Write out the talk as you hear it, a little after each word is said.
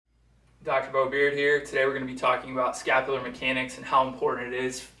Dr. Beau here. Today we're going to be talking about scapular mechanics and how important it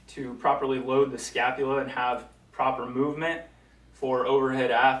is to properly load the scapula and have proper movement for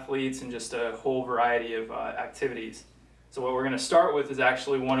overhead athletes and just a whole variety of activities. So what we're going to start with is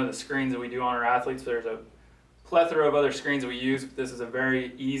actually one of the screens that we do on our athletes. There's a plethora of other screens that we use, but this is a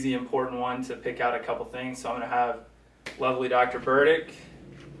very easy, important one to pick out a couple things. So I'm going to have lovely Dr. Burdick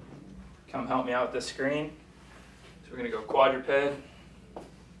come help me out with this screen. So we're going to go quadruped.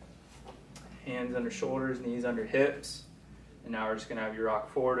 Hands under shoulders, knees under hips. And now we're just going to have you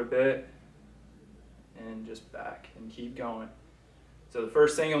rock forward a bit and just back and keep going. So the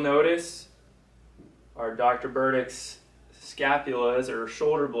first thing you'll notice are Dr. Burdick's scapulas or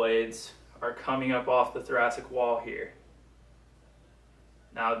shoulder blades are coming up off the thoracic wall here.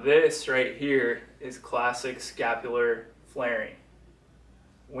 Now this right here is classic scapular flaring.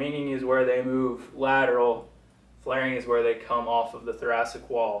 Winging is where they move lateral, flaring is where they come off of the thoracic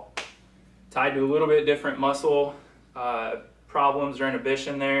wall. Tied to a little bit different muscle problems or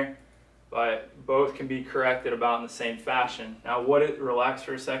inhibition there, but both can be corrected about in the same fashion. Now relax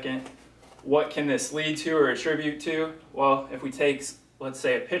for a second. What can this lead to or attribute to? Well, if we take, let's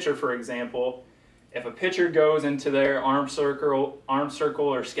say, a pitcher for example, if a pitcher goes into their arm circle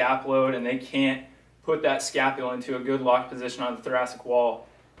or scap load and they can't put that scapula into a good locked position on the thoracic wall,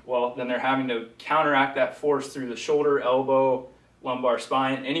 well, then they're having to counteract that force through the shoulder, elbow, lumbar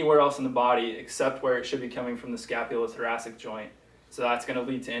spine, anywhere else in the body except where it should be coming from the scapulothoracic joint. So that's going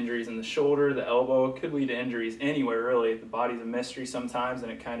to lead to injuries in the shoulder, the elbow. It could lead to injuries anywhere really. The body's a mystery sometimes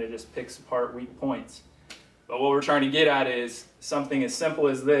and it kind of just picks apart weak points. But what we're trying to get at is something as simple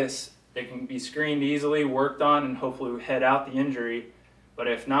as this. It can be screened easily, worked on, and hopefully head out the injury. But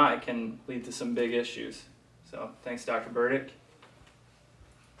if not, it can lead to some big issues. So thanks, Dr. Burdick.